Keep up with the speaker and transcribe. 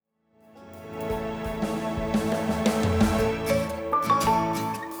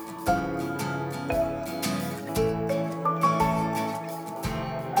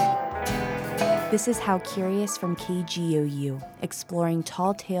This is How Curious from KGOU, exploring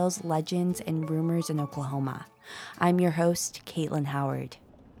tall tales, legends, and rumors in Oklahoma. I'm your host, Caitlin Howard.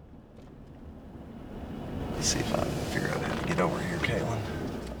 Let's see if I can figure out how to get over here, Caitlin.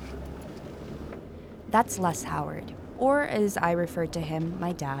 That's Les Howard, or as I refer to him,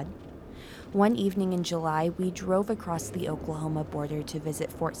 my dad. One evening in July, we drove across the Oklahoma border to visit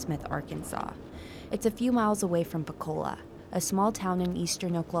Fort Smith, Arkansas. It's a few miles away from Pensacola, a small town in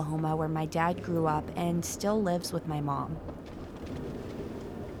eastern Oklahoma where my dad grew up and still lives with my mom.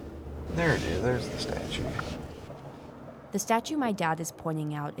 There it is. There's the statue. The statue my dad is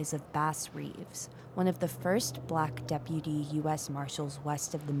pointing out is of Bass Reeves, one of the first black deputy U.S. Marshals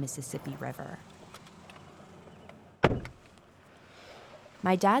west of the Mississippi River.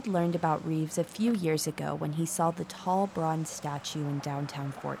 My dad learned about Reeves a few years ago when he saw the tall bronze statue in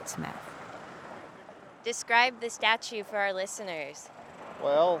downtown Fort Smith. Describe the statue for our listeners.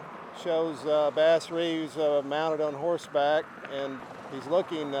 Well, shows Bass Reeves mounted on horseback, and he's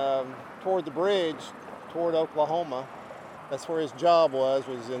looking toward the bridge, toward Oklahoma. That's where his job was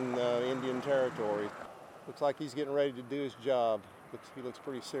in Indian Territory. Looks like he's getting ready to do his job. He looks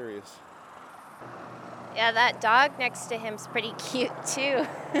pretty serious. Yeah, that dog next to him's pretty cute, too.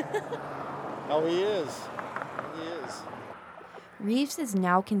 Oh, he is. He is. Reeves is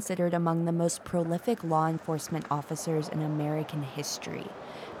now considered among the most prolific law enforcement officers in American history.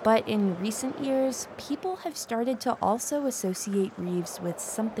 But in recent years, people have started to also associate Reeves with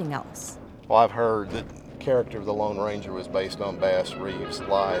something else. Well, I've heard that the character of the Lone Ranger was based on Bass Reeves'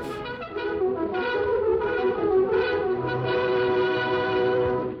 life.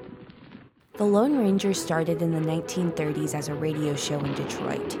 The Lone Ranger started in the 1930s as a radio show in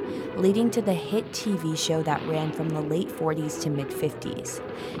Detroit, leading to the hit TV show that ran from the late 40s to mid-50s.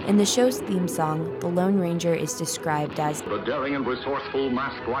 In the show's theme song, the Lone Ranger is described as the daring and resourceful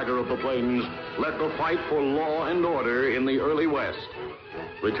masked rider of the plains led the fight for law and order in the early West.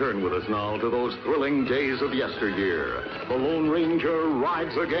 Return with us now to those thrilling days of yesteryear. The Lone Ranger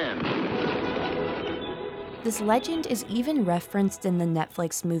rides again. This legend is even referenced in the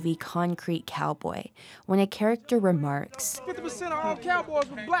Netflix movie Concrete Cowboy, when a character remarks, 50% of all cowboys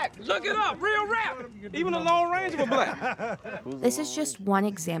were black. Look it up, real rap. Even the Lone Ranger was black. This is just one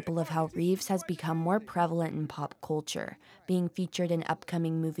example of how Reeves has become more prevalent in pop culture, being featured in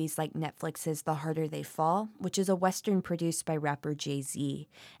upcoming movies like Netflix's The Harder They Fall, which is a Western produced by rapper Jay-Z,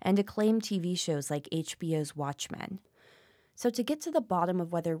 and acclaimed TV shows like HBO's Watchmen. So to get to the bottom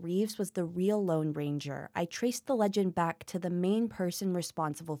of whether Reeves was the real Lone Ranger, I traced the legend back to the main person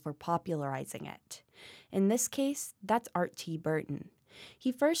responsible for popularizing it. In this case, that's Art T. Burton.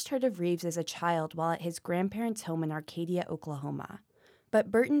 He first heard of Reeves as a child while at his grandparents' home in Arcadia, Oklahoma. But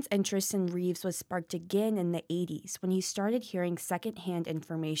Burton's interest in Reeves was sparked again in the 80s when he started hearing secondhand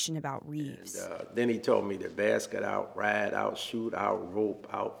information about Reeves. And, then he told me that Bass got out, ride, out, shoot, out, rope,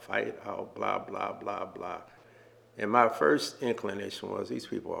 out, fight, out, blah, blah, blah, blah. And my first inclination was these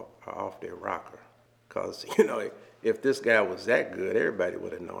people are off their rocker. Because, if this guy was that good, everybody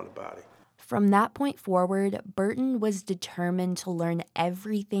would have known about it. From that point forward, Burton was determined to learn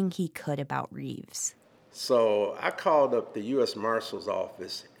everything he could about Reeves. So I called up the U.S. Marshal's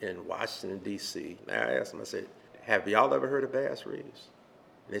office in Washington, D.C. And I asked them, I said, have y'all ever heard of Bass Reeves?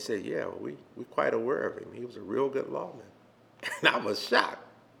 And they said, yeah, we're quite aware of him. He was a real good lawman. And I was shocked,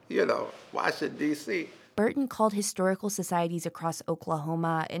 Washington, D.C. Burton called historical societies across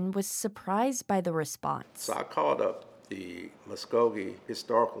Oklahoma and was surprised by the response. So I called up the Muskogee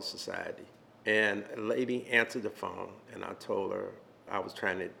Historical Society, and a lady answered the phone, and I told her I was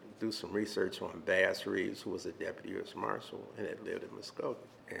trying to do some research on Bass Reeves, who was a deputy U.S. Marshal and had lived in Muskogee.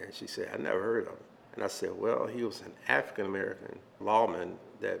 And she said, I never heard of him. And I said, well, he was an African-American lawman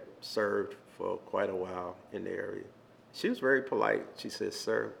that served for quite a while in the area. She was very polite. She said,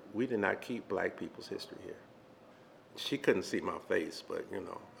 sir, we did not keep black people's history here. She couldn't see my face, but,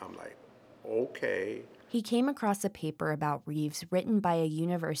 I'm like, okay. He came across a paper about Reeves written by a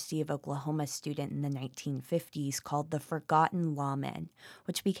University of Oklahoma student in the 1950s called The Forgotten Lawman,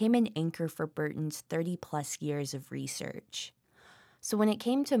 which became an anchor for Burton's 30-plus years of research. So when it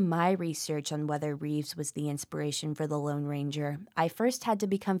came to my research on whether Reeves was the inspiration for the Lone Ranger, I first had to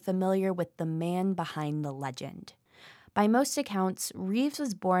become familiar with the man behind the legend. By most accounts, Reeves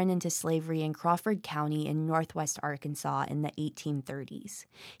was born into slavery in Crawford County in northwest Arkansas in the 1830s.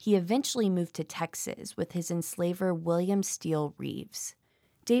 He eventually moved to Texas with his enslaver William Steele Reeves.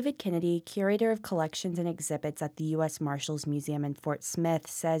 David Kennedy, curator of collections and exhibits at the U.S. Marshals Museum in Fort Smith,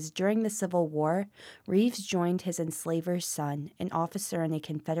 says during the Civil War, Reeves joined his enslaver's son, an officer in a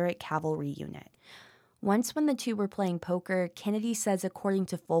Confederate cavalry unit. Once when the two were playing poker, Kennedy says according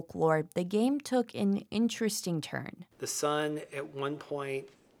to folklore, the game took an interesting turn. The son at one point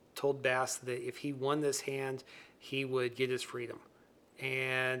told Bass that if he won this hand, he would get his freedom.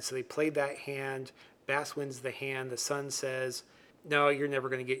 And so they played that hand. Bass wins the hand. The son says, no, you're never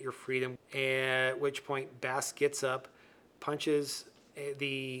going to get your freedom. At which point Bass gets up, punches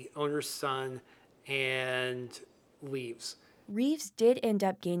the owner's son, and leaves. Reeves did end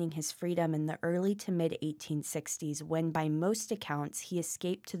up gaining his freedom in the early to mid-1860s when, by most accounts, he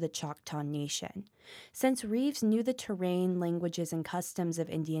escaped to the Choctaw Nation. Since Reeves knew the terrain, languages, and customs of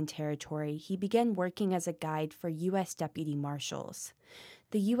Indian Territory, he began working as a guide for U.S. deputy marshals.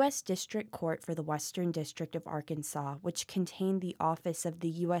 The U.S. District Court for the Western District of Arkansas, which contained the office of the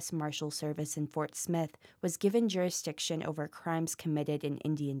U.S. Marshal Service in Fort Smith, was given jurisdiction over crimes committed in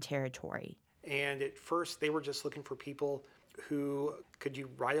Indian Territory. And at first, they were just looking for people who could you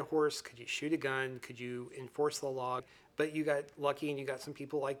ride a horse, could you shoot a gun, could you enforce the law? But you got lucky and you got some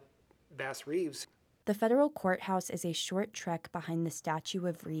people like Bass Reeves. The federal courthouse is a short trek behind the statue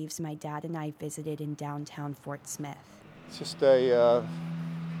of Reeves my dad and I visited in downtown Fort Smith. It's just a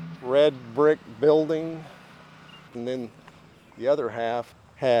red brick building, and then the other half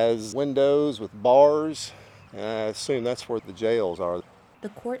has windows with bars, and I assume that's where the jails are. The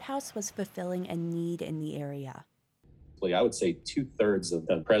courthouse was fulfilling a need in the area. I would say 2/3 of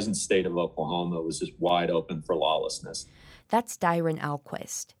the present state of Oklahoma was just wide open for lawlessness. That's Dyron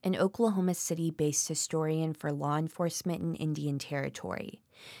Alquist, an Oklahoma City-based historian for law enforcement in Indian Territory.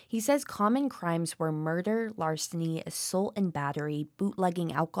 He says common crimes were murder, larceny, assault and battery,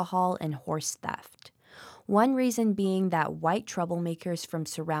 bootlegging alcohol, and horse theft. One reason being that white troublemakers from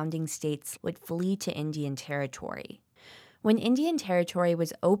surrounding states would flee to Indian Territory. When Indian Territory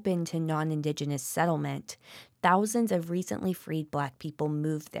was open to non-Indigenous settlement, thousands of recently freed Black people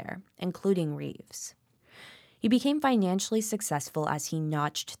moved there, including Reeves. He became financially successful as he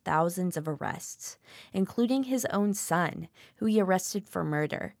notched thousands of arrests, including his own son, who he arrested for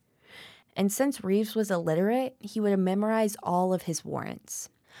murder. And since Reeves was illiterate, he would memorize all of his warrants.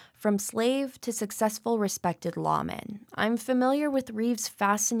 From slave to successful, respected lawman, I'm familiar with Reeves'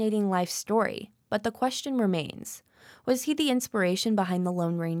 fascinating life story, but the question remains, was he the inspiration behind the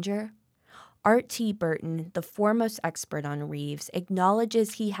Lone Ranger? Art T. Burton, the foremost expert on Reeves,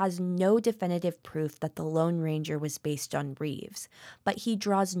 acknowledges he has no definitive proof that the Lone Ranger was based on Reeves, but he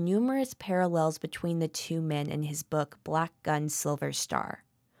draws numerous parallels between the two men in his book Black Gun, Silver Star.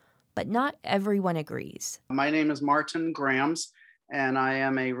 But not everyone agrees. My name is Martin Grams, and I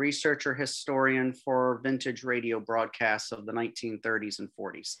am a researcher historian for vintage radio broadcasts of the 1930s and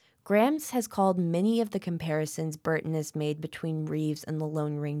 40s. Grams has called many of the comparisons Burton has made between Reeves and the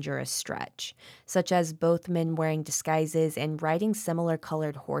Lone Ranger a stretch, such as both men wearing disguises and riding similar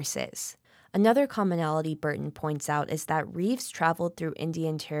colored horses. Another commonality Burton points out is that Reeves traveled through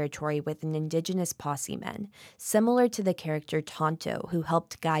Indian Territory with an indigenous posse men, similar to the character Tonto, who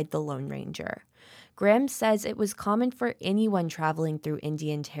helped guide the Lone Ranger. Grams says it was common for anyone traveling through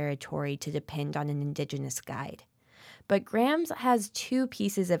Indian Territory to depend on an indigenous guide. But Grams has two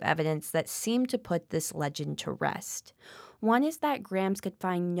pieces of evidence that seem to put this legend to rest. One is that Grams could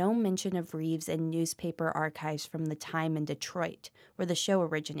find no mention of Reeves in newspaper archives from the time in Detroit, where the show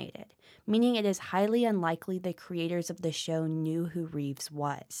originated, meaning it is highly unlikely the creators of the show knew who Reeves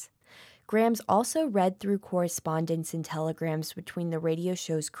was. Grams also read through correspondence and telegrams between the radio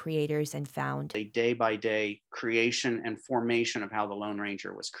show's creators and found a day-by-day creation and formation of how the Lone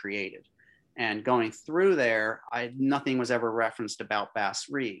Ranger was created. And going through there, nothing was ever referenced about Bass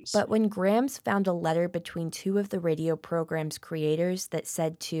Reeves. But when Grams found a letter between two of the radio program's creators that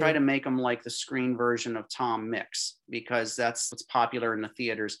said to try to make them like the screen version of Tom Mix, because that's what's popular in the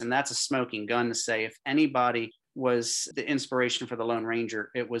theaters. And that's a smoking gun to say if anybody was the inspiration for the Lone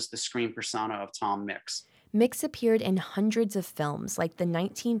Ranger, it was the screen persona of Tom Mix. Mix appeared in hundreds of films, like the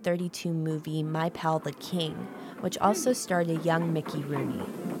 1932 movie My Pal the King, which also starred a young Mickey Rooney.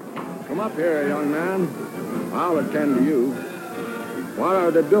 Come up here, young man. I'll attend to you. What are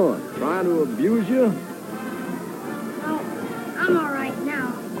they doing? Trying to abuse you? Oh, I'm all right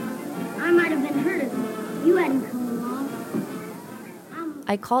now. I might have been hurt if you hadn't come along.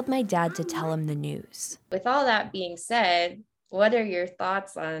 I called my dad to tell him the news. With all that being said, what are your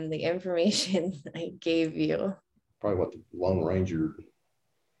thoughts on the information I gave you? Probably what the Lone Ranger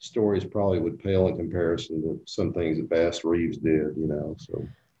stories probably would pale in comparison to some things that Bass Reeves did, so.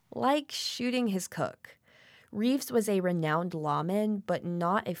 Like shooting his cook. Reeves was a renowned lawman, but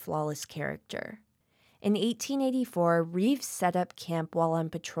not a flawless character. In 1884, Reeves set up camp while on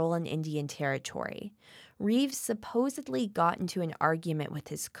patrol in Indian Territory. Reeves supposedly got into an argument with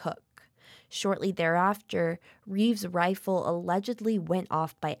his cook. Shortly thereafter, Reeves' rifle allegedly went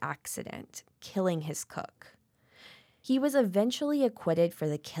off by accident, killing his cook. He was eventually acquitted for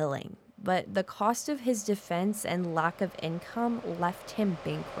the killing, but the cost of his defense and lack of income left him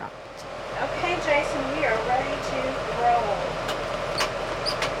bankrupt. Okay, Jason, we are ready to roll.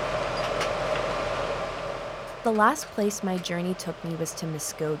 The last place my journey took me was to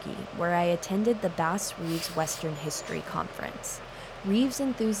Muskogee, where I attended the Bass Reeves Western History Conference. Reeves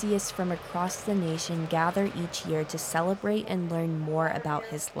enthusiasts from across the nation gather each year to celebrate and learn more about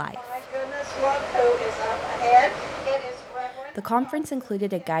his life. My goodness, look who is up ahead. It is Reverend. The conference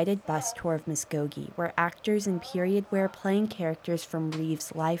included a guided bus tour of Muskogee, where actors in period wear playing characters from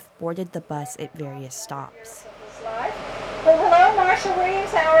Reeves' life boarded the bus at various stops. Well, hello, Marshall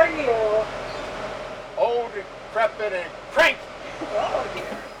Reeves. How are you? Old, decrepit, and cranky. Oh,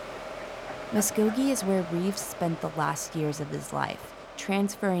 dear. Muskogee is where Reeves spent the last years of his life,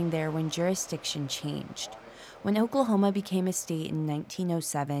 transferring there when jurisdiction changed. When Oklahoma became a state in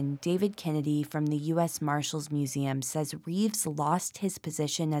 1907, David Kennedy from the U.S. Marshals Museum says Reeves lost his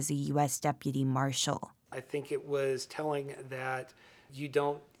position as a U.S. Deputy Marshal. I think it was telling that you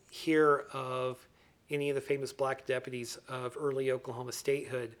don't hear of any of the famous black deputies of early Oklahoma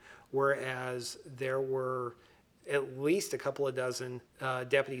statehood, whereas there were at least a couple of dozen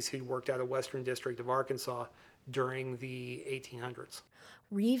deputies who worked out of Western District of Arkansas during the 1800s.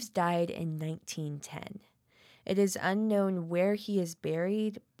 Reeves died in 1910. It is unknown where he is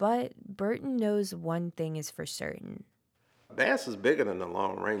buried, but Burton knows one thing is for certain. Bass is bigger than the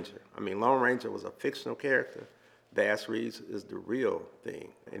Lone Ranger. I mean, Lone Ranger was a fictional character. Bass Reeves is the real thing,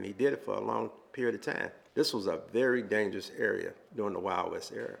 and he did it for a long period of time. This was a very dangerous area during the Wild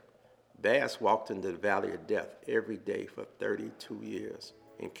West era. Bass walked into the Valley of Death every day for 32 years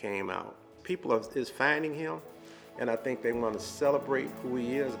and came out. People is finding him, and I think they want to celebrate who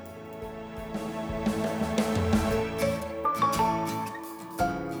he is.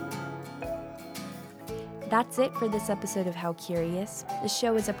 That's it for this episode of How Curious. The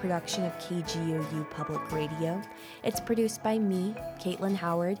show is a production of KGOU Public Radio. It's produced by me, Caitlin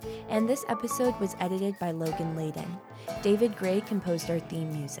Howard, and this episode was edited by Logan Layden. David Gray composed our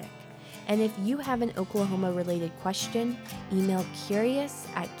theme music. And if you have an Oklahoma-related question, email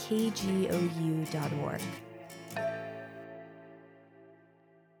curious@kgou.org.